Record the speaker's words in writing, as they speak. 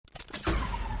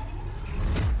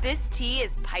This tea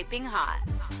is piping hot.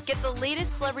 Get the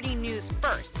latest celebrity news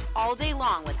first all day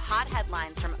long with hot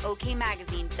headlines from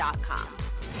OKMagazine.com.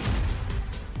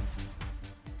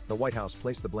 The White House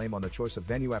placed the blame on the choice of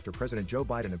venue after President Joe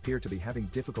Biden appeared to be having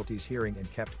difficulties hearing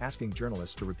and kept asking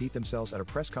journalists to repeat themselves at a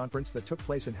press conference that took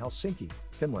place in Helsinki,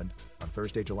 Finland, on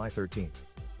Thursday, July 13th.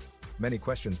 Many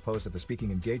questions posed at the speaking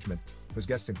engagement, whose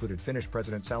guests included Finnish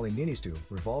President Sauli Niinistö,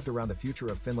 revolved around the future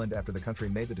of Finland after the country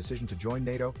made the decision to join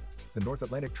NATO, the North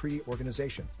Atlantic Treaty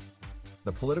Organization.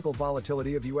 The political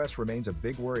volatility of U.S. remains a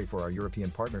big worry for our European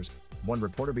partners, one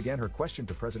reporter began her question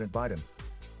to President Biden.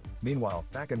 Meanwhile,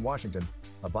 back in Washington,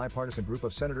 a bipartisan group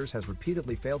of senators has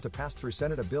repeatedly failed to pass through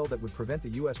Senate a bill that would prevent the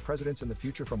U.S. presidents in the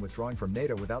future from withdrawing from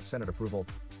NATO without Senate approval.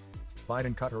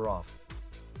 Biden cut her off.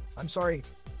 "I'm sorry,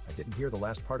 I didn't hear the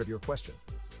last part of your question."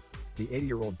 The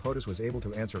 80-year-old POTUS was able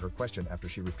to answer her question after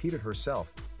she repeated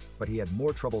herself, but he had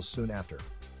more troubles soon after.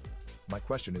 "My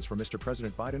question is for Mr.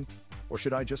 President Biden, or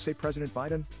should I just say President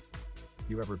Biden?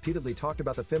 You have repeatedly talked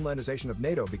about the Finlandization of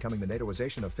NATO becoming the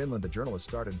NATOization of Finland," the journalist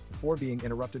started, before being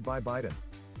interrupted by Biden.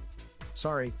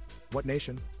 "Sorry, what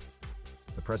nation?"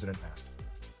 the president asked.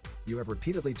 "You have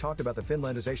repeatedly talked about the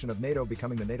Finlandization of NATO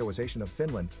becoming the NATOization of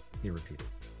Finland," he repeated.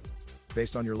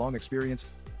 "Based on your long experience,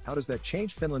 how does that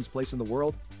change Finland's place in the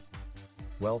world?"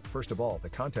 "Well, first of all, the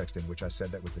context in which I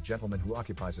said that was the gentleman who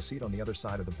occupies a seat on the other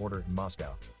side of the border in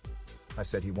Moscow. I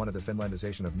said he wanted the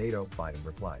Finlandization of NATO," Biden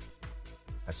replied.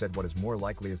 "I said what is more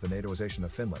likely is the NATOization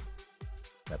of Finland.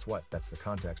 That's the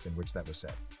context in which that was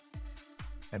said."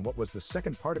 "And what was the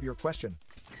second part of your question?"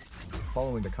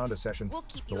 Following the condo session,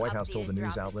 the White House told the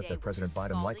news outlet that President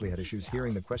Biden likely had issues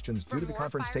hearing the questions due to the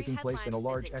conference taking place in a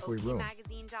large Echoey room.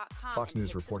 Fox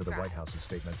News reported the White House's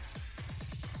statement.